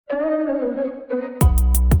Hey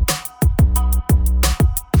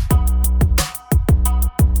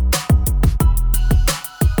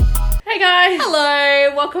guys!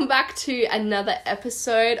 Hello, welcome back to another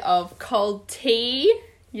episode of Cold Tea.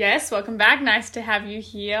 Yes, welcome back. Nice to have you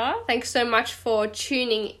here. Thanks so much for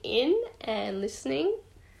tuning in and listening.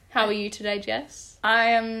 How are you today, Jess?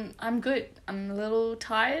 I'm good. I'm a little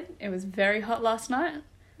tired. It was very hot last night.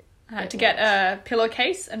 I had to get a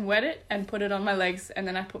pillowcase and wet it and put it on my legs, and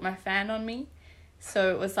then I put my fan on me.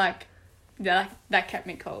 So it was like, yeah, that kept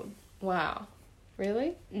me cold. Wow.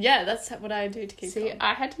 Really? Yeah, that's what I do to keep cold.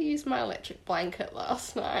 I had to use my electric blanket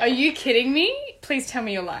last night. Are you kidding me? Please tell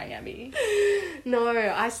me you're lying, Abby. No,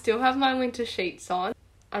 I still have my winter sheets on.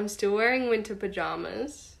 I'm still wearing winter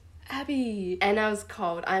pajamas. Abby. And I was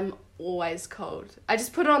cold. I'm always cold. I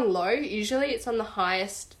just put it on low. Usually it's on the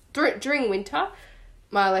highest. During winter,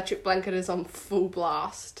 my electric blanket is on full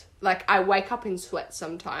blast. Like, I wake up in sweat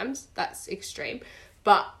sometimes. That's extreme.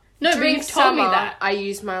 But No, during but you've told me summer, that. I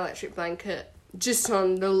use my electric blanket just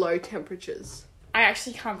on the low temperatures. I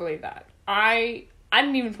actually can't believe that. I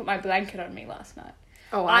didn't even put my blanket on me last night.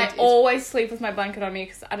 Oh, I did. always sleep with my blanket on me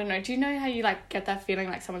because, I don't know, do you know how you, like, get that feeling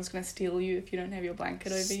like someone's going to steal you if you don't have your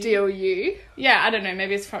blanket over you? Steal you? Yeah, I don't know.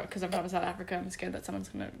 Maybe it's because I'm from South Africa. I'm scared that someone's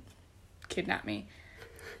going to kidnap me.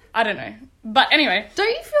 I don't know. But anyway. Don't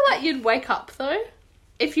you feel like you'd wake up, though?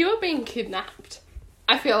 If you were being kidnapped,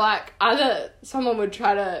 I feel like either someone would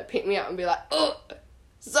try to pick me up and be like, oh,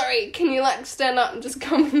 sorry, can you, like, stand up and just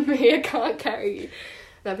come with me? I can't carry you.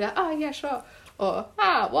 And I'd be like, oh, yeah, sure. Or,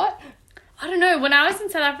 what? I don't know. When I was in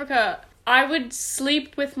South Africa, I would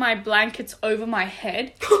sleep with my blankets over my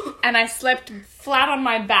head and I slept flat on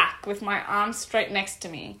my back with my arms straight next to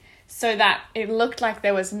me so that it looked like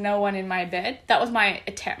there was no one in my bed. That was my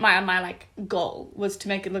attempt, my goal, was to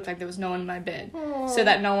make it look like there was no one in my bed. Aww. So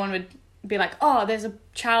that no one would be like, oh, there's a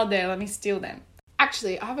child there, let me steal them.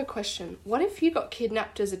 Actually, I have a question. What if you got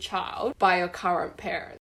kidnapped as a child by your current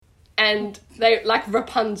parents? And they, like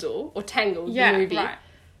Rapunzel or Tangled, the movie. Right.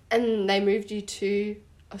 And they moved you to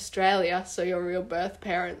Australia so your real birth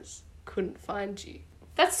parents couldn't find you.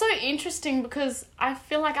 That's so interesting because I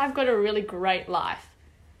feel like I've got a really great life.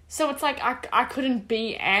 So it's like I couldn't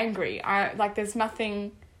be angry. There's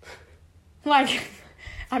nothing, like,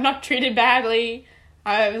 I'm not treated badly.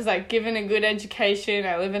 I was, like, given a good education.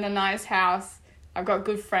 I live in a nice house. I've got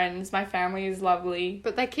good friends. My family is lovely.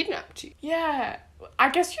 But they kidnapped you. Yeah. I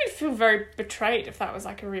guess you'd feel very betrayed if that was,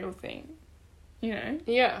 like, a real thing. You know?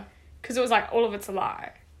 Yeah. Because it was like, all of it's a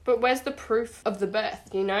lie. But where's the proof of the birth,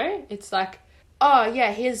 you know? It's like, oh,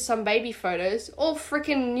 yeah, here's some baby photos. All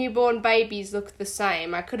freaking newborn babies look the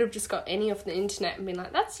same. I could have just got any off the internet and been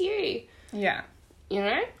like, that's you. Yeah. You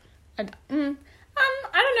know? I don't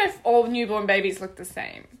know if all newborn babies look the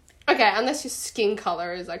same. Okay, unless your skin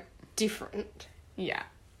colour is, like, different. Yeah.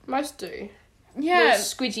 Most do. Yeah.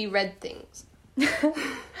 Those squidgy red things. You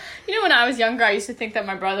know, when I was younger, I used to think that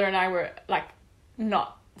my brother and I were, like,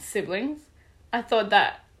 not siblings. I thought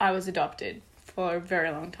that I was adopted for a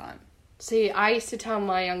very long time. See, I used to tell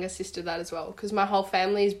my younger sister that as well, because my whole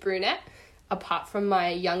family is brunette, apart from my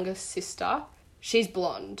youngest sister. She's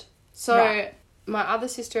blonde. So Right. my other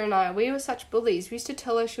sister and I, we were such bullies. We used to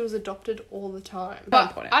tell her she was adopted all the time. Not But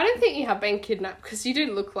important. I don't think you have been kidnapped, because you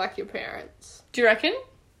do look like your parents. Do you reckon?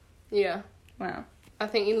 Yeah. Wow. I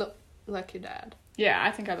think you look like your dad. Yeah,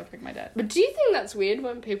 I think I look like my dad. But do you think that's weird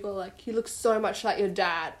when people are like, you look so much like your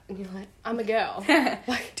dad, and you're like, I'm a girl.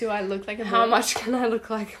 Like, Do I look like a how boy? much can I look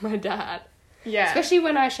like my dad? Yeah. Especially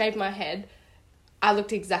when I shaved my head, I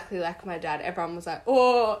looked exactly like my dad. Everyone was like,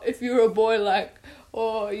 oh, if you're a boy, like,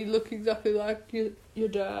 oh, you look exactly like your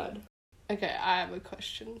dad. Okay, I have a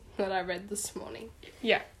question that I read this morning.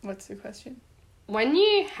 Yeah. What's the question? When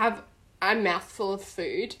you have a mouthful of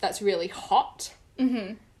food that's really hot,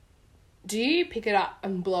 Mm-hmm. do you pick it up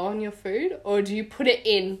and blow on your food? Or do you put it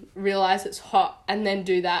in, realise it's hot, and then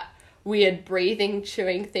do that weird breathing,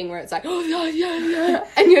 chewing thing where it's like, oh, yeah,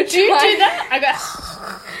 and you're Do you do that? I go...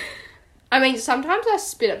 I mean, sometimes I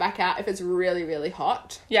spit it back out if it's really, really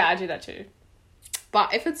hot. Yeah, I do that too.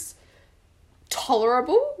 But if it's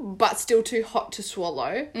tolerable, but still too hot to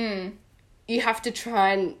swallow, you have to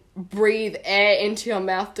try and breathe air into your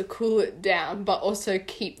mouth to cool it down, but also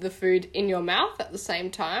keep the food in your mouth at the same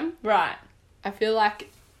time. Right. I feel like...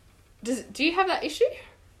 Do you have that issue?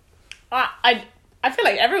 I feel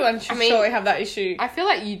like everyone should surely have that issue. I feel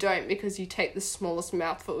like you don't, because you take the smallest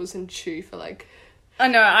mouthfuls and chew for like I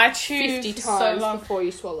know, I chew 50 for times so long. before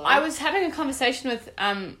you swallow. I was having a conversation with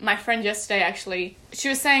my friend yesterday, actually. She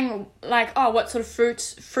was saying, like, oh, what sort of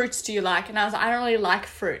fruits do you like? And I was like, I don't really like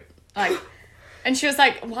fruit. Like, And she was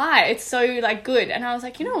like, why? It's so, like, good. And I was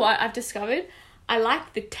like, you know what? I've discovered I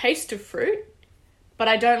like the taste of fruit, but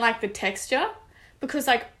I don't like the texture. Because,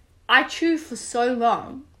 like, I chew for so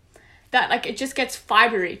long that, like, it just gets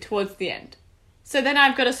fibery towards the end. So then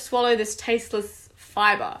I've got to swallow this tasteless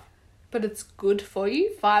fiber. But it's good for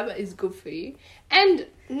you. Fiber is good for you. And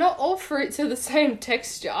not all fruits are the same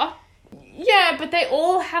texture. Yeah, but they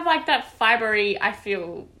all have, like, that fibery, I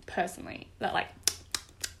feel, personally. That, like,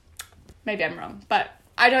 maybe I'm wrong. But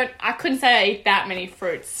I couldn't say I ate that many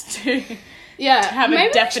fruits to Yeah, have a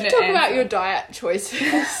maybe definite we should talk answer. about your diet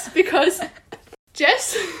choices. Because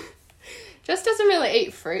Jess doesn't really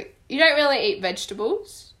eat fruit. You don't really eat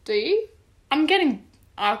vegetables, do you?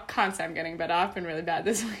 I can't say I'm getting better. I've been really bad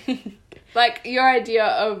this week. Like, your idea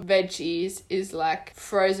of veggies is, like,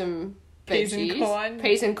 frozen Peas veggies. and corn.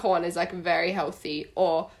 Peas and corn is, like, very healthy.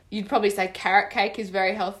 Or you'd probably say carrot cake is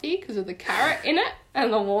very healthy because of the carrot in it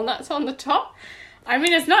and the walnuts on the top. I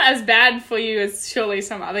mean, it's not as bad for you as surely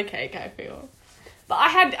some other cake, I feel. But I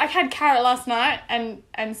had carrot last night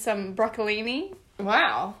and some broccolini.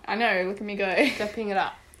 Wow. I know, look at me go. Stepping it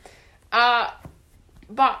up.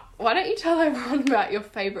 But why don't you tell everyone about your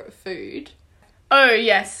favourite food? Oh,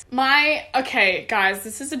 yes. Okay, guys,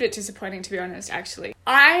 this is a bit disappointing, to be honest, actually.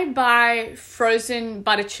 I buy frozen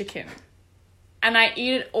butter chicken, and I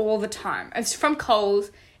eat it all the time. It's from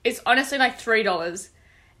Coles. It's honestly like $3,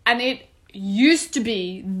 and it used to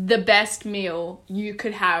be the best meal you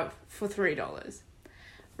could have for $3.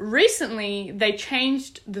 Recently, they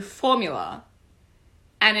changed the formula,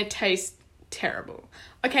 and it tastes terrible.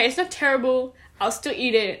 Okay, it's not terrible. I'll still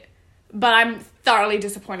eat it, but I'm thoroughly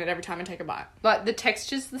disappointed every time I take a bite. Like, the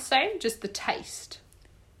texture's the same, just the taste.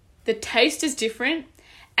 The taste is different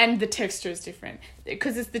and the texture is different.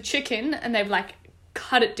 Because it's the chicken and they've, like,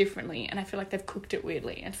 cut it differently and I feel like they've cooked it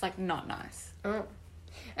weirdly. And it's, like, not nice. Oh.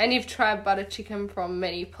 And you've tried butter chicken from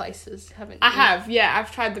many places, haven't you? I have, yeah.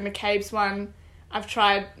 I've tried the McCabe's one. I've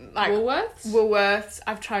tried, like... Woolworths.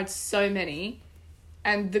 I've tried so many.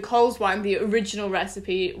 And the Coles one, the original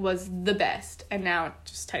recipe, was the best. And now it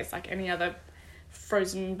just tastes like any other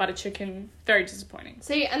frozen butter chicken. Very disappointing.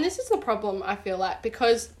 See, and this is the problem, I feel like,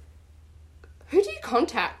 because who do you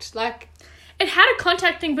contact? Like... It had a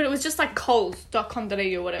contact thing, but it was just like coles.com.au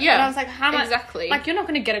or whatever. Yeah, and I was like, how much? exactly. Like, you're not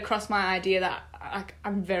going to get across my idea that, like,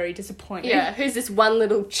 I'm very disappointed. Yeah, who's this one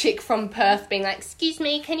little chick from Perth being like, excuse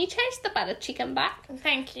me, can you change the butter chicken back?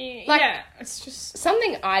 Thank you. Like, yeah, it's just...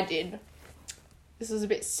 Something I did... This is a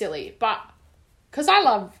bit silly, but because I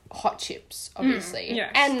love hot chips, obviously,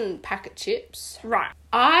 yes. and packet chips. Right.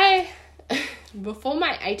 Before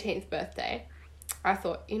my 18th birthday, I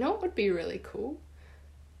thought, you know what would be really cool?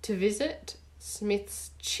 To visit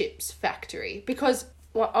Smith's Chips Factory. Because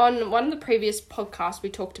on one of the previous podcasts, we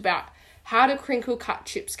talked about how do crinkle cut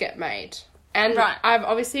chips get made. And right. I've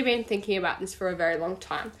obviously been thinking about this for a very long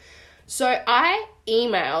time. So I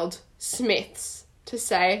emailed Smith's to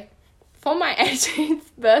say... For my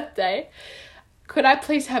 18th birthday, could I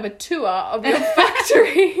please have a tour of your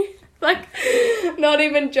factory? Like, not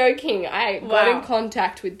even joking. I got in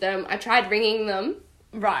contact with them. I tried ringing them.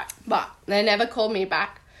 Right. But they never called me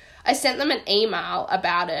back. I sent them an email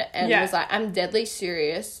about it and was like, I'm deadly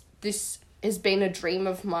serious. This has been a dream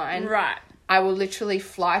of mine. Right. I will literally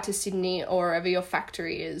fly to Sydney or wherever your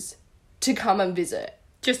factory is to come and visit.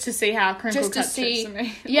 Just to see how crinkle cut chips are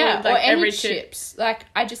made. Yeah, or, like, any every chips. Like,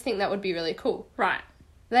 I just think that would be really cool. Right.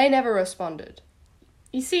 They never responded.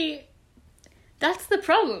 You see, that's the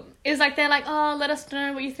problem. Is like, they're like, oh, let us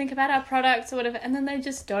know what you think about our products or whatever. And then they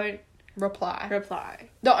just don't reply.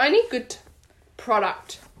 The only good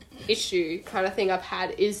product issue kind of thing I've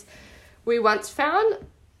had is we once found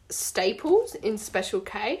staples in Special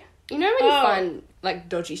K. You know when you find, like,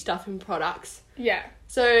 dodgy stuff in products? Yeah.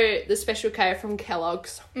 So, the Special K from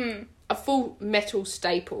Kellogg's, a full metal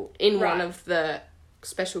staple in one of the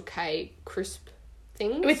Special K crisp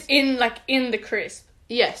things. In the crisp?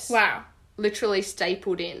 Yes. Wow. Literally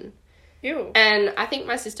stapled in. Ew. And I think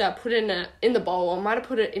my sister put it in the bowl, or might have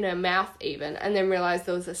put it in her mouth even, and then realised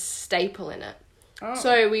there was a staple in it. Oh.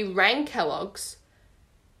 So, we rang Kellogg's,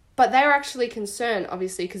 but they were actually concerned,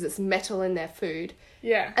 obviously, because it's metal in their food.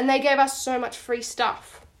 Yeah. And they gave us so much free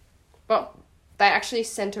stuff. Well... They actually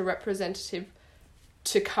sent a representative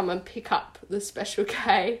to come and pick up the Special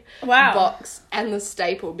K box and the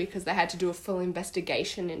staple because they had to do a full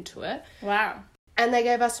investigation into it. Wow. And they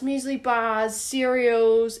gave us muesli bars,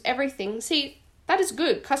 cereals, everything. See, that is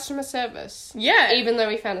good. Customer service. Yeah. Even though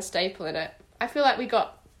we found a staple in it. I feel like we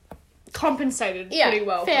got... compensated pretty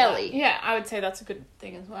well fairly. For that. Yeah, I would say that's a good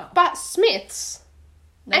thing as well. But Smith's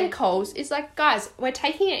and Coles is like, guys, we're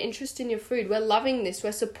taking an interest in your food. We're loving this.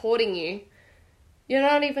 We're supporting you. You're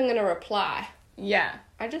not even going to reply. Yeah.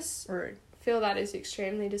 I just Rude. feel that is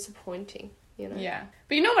extremely disappointing, you know? Yeah.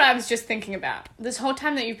 But you know what I was just thinking about? This whole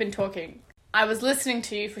time that you've been talking, I was listening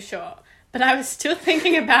to you for sure, but I was still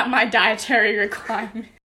thinking about my dietary requirement.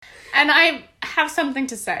 And I have something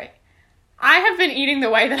to say. I have been eating the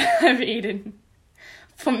way that I've eaten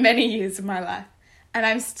for many years of my life, and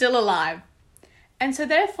I'm still alive. And so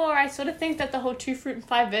therefore, I sort of think that the whole 2 fruit and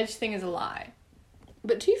 5 veg thing is a lie.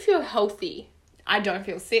 But do you feel healthy? I don't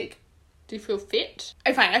feel sick. Do you feel fit?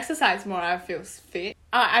 If I exercise more, I feel fit.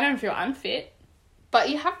 I don't feel unfit. But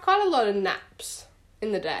you have quite a lot of naps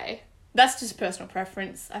in the day. That's just personal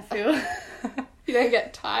preference, I feel. You don't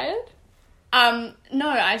get tired? No,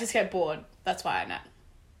 I just get bored. That's why I nap.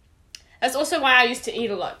 That's also why I used to eat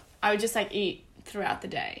a lot. I would just eat throughout the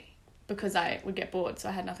day because I would get bored, so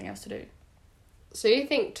I had nothing else to do. So you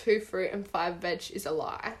think 2 fruit and 5 veg is a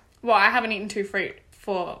lie? Well, I haven't eaten 2 fruit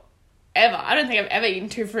for ever. I don't think I've ever eaten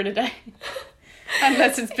 2 fruit a day.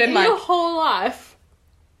 Unless it's been Your whole life?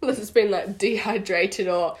 Unless it's been dehydrated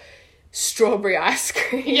or strawberry ice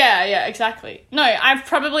cream. Yeah, exactly. No, I've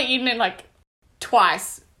probably eaten it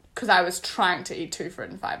twice because I was trying to eat 2 fruit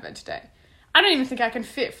and 5 veg a day. I don't even think I can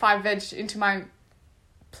fit 5 veg into my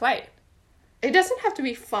plate. It doesn't have to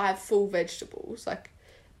be 5 full vegetables.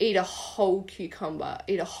 Eat a whole cucumber,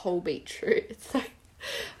 eat a whole beetroot. It's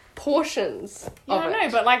portions Yeah, of I it. know,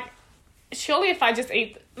 but surely if I just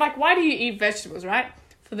eat, why do you eat vegetables, right?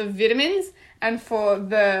 For the vitamins and for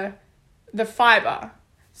the fiber.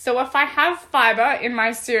 So if I have fiber in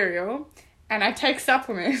my cereal and I take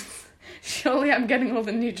supplements, surely I'm getting all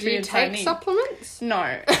the nutrients I Do you need. take supplements?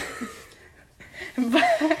 No.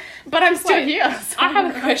 but I'm still here. So. I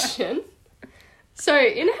have a question. So,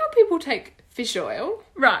 you know how people take fish oil?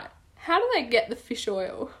 Right. How do they get the fish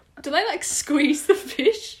oil? Do they squeeze the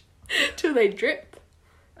fish till they drip?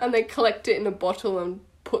 And they collect it in a bottle and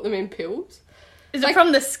put them in pills? Is it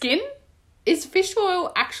from the skin? Is fish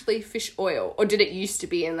oil actually fish oil? Or did it used to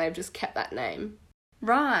be and they've just kept that name?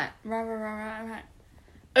 Right.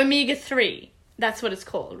 Omega-3. That's what it's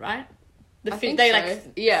called, right? I think so.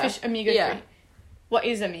 Yeah. Fish omega-3. Yeah. What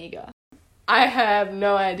is omega? I have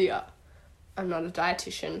no idea. I'm not a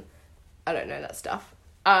dietitian. I don't know that stuff.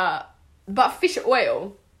 But fish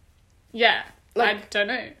oil. Yeah. I don't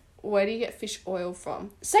know. Where do you get fish oil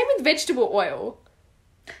from? Same with vegetable oil.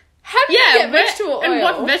 How do you get vegetable oil? And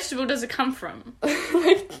what vegetable does it come from?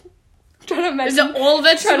 Trying to imagine. Is it all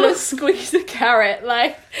Trying to vegetables? squeeze a carrot,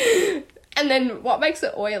 and then what makes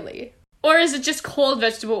it oily? Or is it just called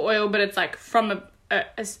vegetable oil, but it's from a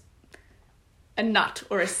nut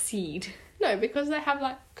or a seed? No, because they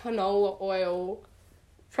have canola oil.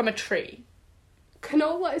 From a tree.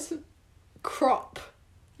 Canola is a crop.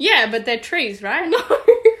 Yeah, but they're trees, right? No.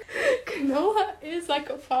 Canola is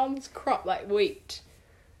a farmer's crop, like wheat.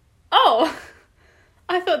 Oh.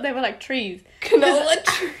 I thought they were trees. Canola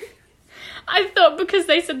tree. I thought because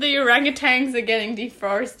they said the orangutans are getting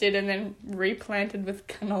deforested and then replanted with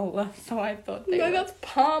canola, so I thought they were. No, that's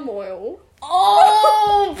palm oil.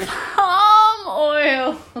 Oh, palm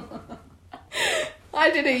oil. I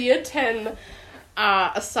did a year 10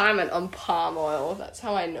 assignment on palm oil. That's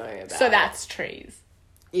how I know about So it. that's trees.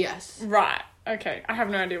 Yes. Right. Okay. I have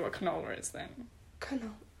no idea what canola is then.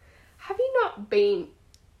 Canola. Have you not been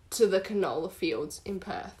to the canola fields in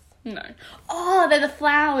Perth? No. Oh, they're the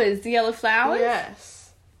flowers. The yellow flowers?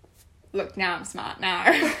 Yes. Look, now I'm smart now.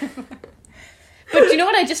 But do you know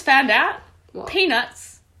what I just found out? What?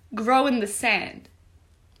 Peanuts grow in the sand.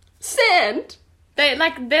 Sand? They're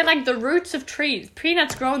like the roots of trees.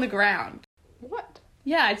 Peanuts grow in the ground. What?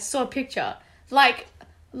 Yeah, I saw a picture. What's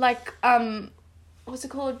it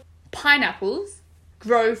called? Pineapples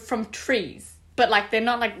grow from trees. But they're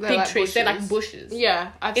not They're big like trees. bushes. They're like bushes.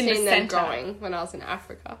 Yeah, I've In the seen them centre. growing when I was in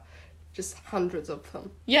Africa. Just hundreds of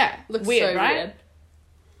them. Yeah. Looks weird, so right? weird.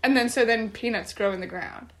 And then peanuts grow in the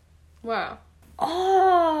ground. Wow.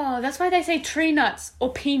 Oh, that's why they say tree nuts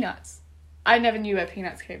or peanuts. I never knew where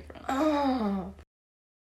peanuts came from. Oh.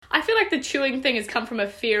 I feel like the chewing thing has come from a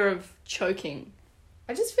fear of choking.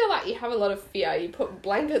 I just feel like you have a lot of fear. You put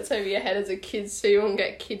blankets over your head as a kid so you won't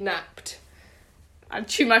get kidnapped. I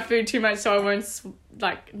chew my food too much so I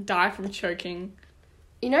won't die from choking.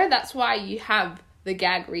 You know, that's why you have the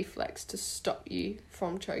gag reflex to stop you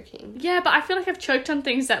from choking. Yeah, but I feel like I've choked on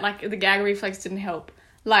things that the gag reflex didn't help.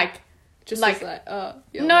 Just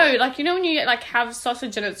you're No, you know when you have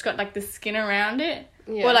sausage and it's got the skin around it?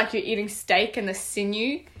 Yeah. Or you're eating steak and the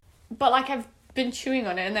sinew. But I've been chewing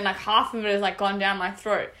on it and then half of it has gone down my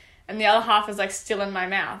throat and the other half is still in my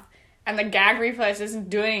mouth. And the gag reflex isn't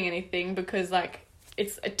doing anything because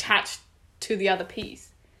it's attached to the other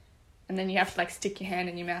piece. and then you have to like stick your hand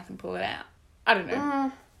in your mouth and pull it out. I don't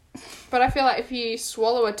know. But I feel like if you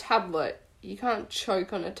swallow a tablet, you can't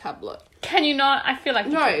choke on a tablet. Can you not? I feel like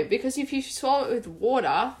you No, can. because if you swallow it with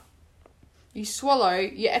water, you swallow,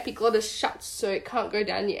 your epiglottis shuts so it can't go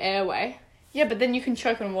down your airway. Yeah, but then you can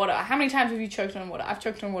choke on water. How many times have you choked on water? I've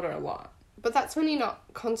choked on water a lot. But that's when you're not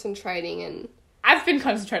concentrating and... I've been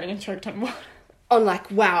concentrating and choked on water. On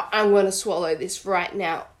like, wow, I'm going to swallow this right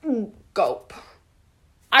now. Gulp.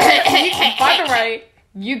 By the way,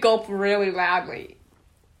 you gulp really loudly.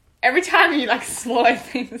 Every time you like swallow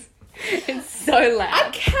things, it's so loud. I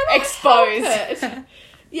cannot exposed. help it.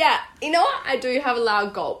 Yeah, you know what? I do have a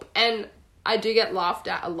loud gulp, and I do get laughed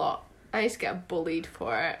at a lot. I used to get bullied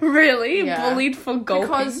for it. Really? Yeah. Bullied for gulping?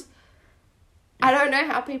 Because I don't know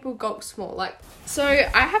how people gulp small. Like, so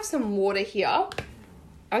I have some water here.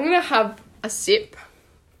 I'm going to have a sip,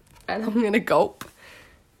 and I'm going to gulp.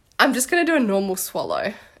 I'm just going to do a normal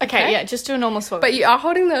swallow. Okay, yeah, just do a normal swallow. But you are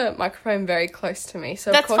holding the microphone very close to me,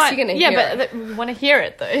 so that's of course fine. you're going to hear it. Yeah, but we want to hear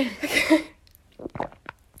it, though.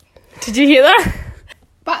 Did you hear that?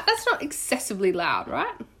 But that's not excessively loud,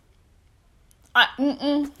 right?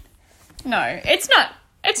 No, it's not.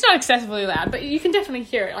 It's not excessively loud, but you can definitely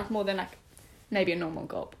hear it, like more than like maybe a normal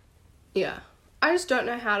gulp. Yeah. I just don't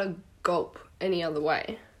know how to gulp any other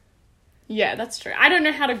way. Yeah, that's true. I don't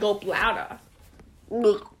know how to gulp louder.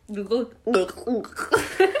 That's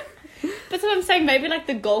what I'm saying. Maybe like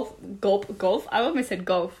the gulp. I almost said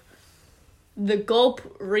golf. The gulp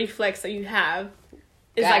reflex that you have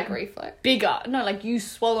is Gag like reflex. bigger. No, like you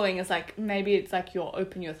swallowing is like, maybe it's like you'll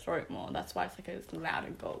open your throat more. That's why it's like a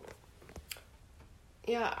louder gulp.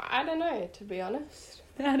 Yeah, I don't know, to be honest.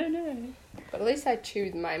 I don't know. But at least I chew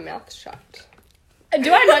with my mouth shut.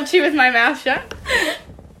 Do I not chew with my mouth shut?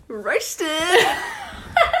 Roasted!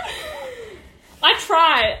 I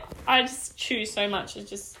try. I just chew so much, it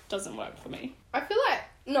just doesn't work for me. I feel like,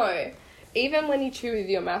 no, even when you chew with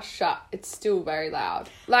your mouth shut, it's still very loud.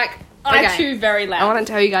 Like, I okay, chew very loud. I want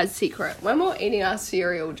to tell you guys a secret. When we were eating our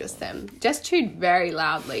cereal just then, Jess chewed very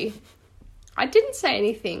loudly. I didn't say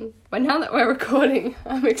anything, but now that we're recording,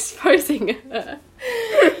 I'm exposing her.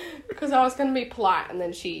 Because I was going to be polite, and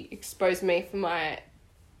then she exposed me for my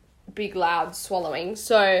big loud swallowing.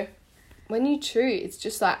 So, when you chew, it's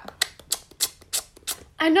just like...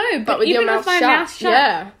 I know, but with even your with my mouth shut, mouth shut.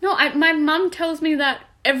 yeah. No, my mum tells me that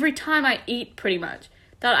every time I eat, pretty much,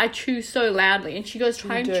 that I chew so loudly, and she goes,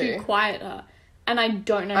 try and chew quieter, and I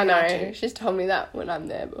don't know how to. She's told me that when I'm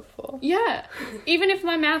there before. Yeah, even if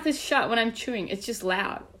my mouth is shut when I'm chewing, it's just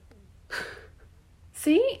loud.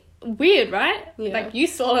 See? Weird, right? Yeah. Like, you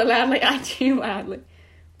swallow loudly, I chew loudly.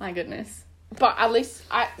 My goodness. But at least,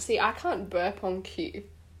 I can't burp on cue.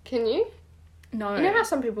 Can you? No. You know how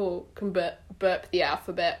some people can burp the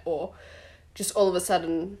alphabet, or just all of a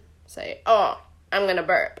sudden say, oh, I'm going to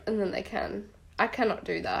burp, and then they can. I cannot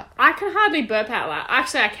do that. I can hardly burp out loud.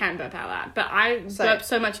 Actually, I can burp out loud, but I burp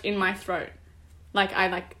so much in my throat. Like, I,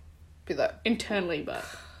 like, Be that. internally burp.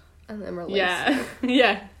 And then release. Yeah.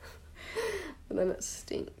 Yeah. And then it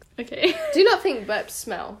stinks. Okay. Do you not think burps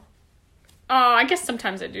smell? Oh, I guess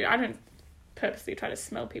sometimes I do. I don't purposely try to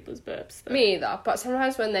smell people's burps, though. Me either. But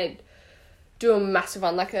sometimes when they do a massive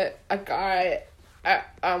one, like a guy at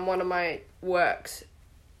one of my works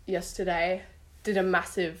yesterday did a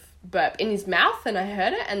massive burp in his mouth, and I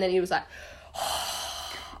heard it, and then he was like,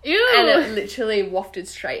 Ew! and it literally wafted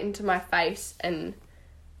straight into my face, and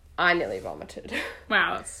I nearly vomited.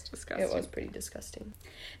 Wow, that's disgusting. It was pretty disgusting.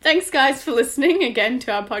 Thanks, guys, for listening again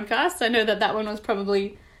to our podcast. I know that one was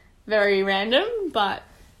probably very random, but...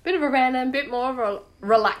 Bit of a random, bit more of a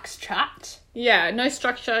relaxed chat. Yeah, no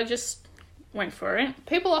structure, just went for it.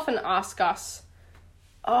 People often ask us,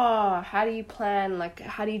 oh, how do you plan, like,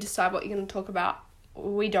 how do you decide what you're going to talk about?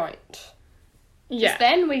 We don't. Yeah. Just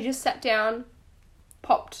then, we just sat down,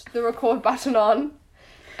 popped the record button on,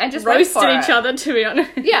 and just roasted went for each it. other, to be honest.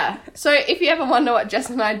 Yeah. So if you ever wonder what Jess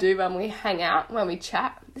and I do when we hang out, when we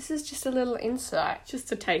chat, this is just a little insight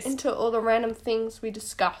Just a taste. into all the random things we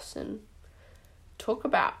discuss and talk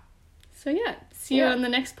about. So, yeah, see you on the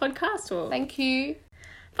next podcast. Or Thank you.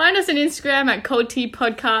 find us on Instagram at Cold Tea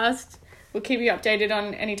Podcast. We'll keep you updated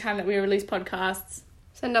on any time that we release podcasts.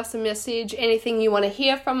 Send us a message. Anything you want to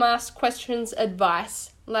hear from us, questions,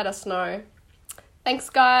 advice, let us know. Thanks,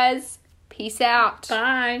 guys. Peace out.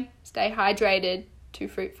 Bye. Stay hydrated. 2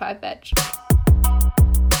 fruit, 5 veg.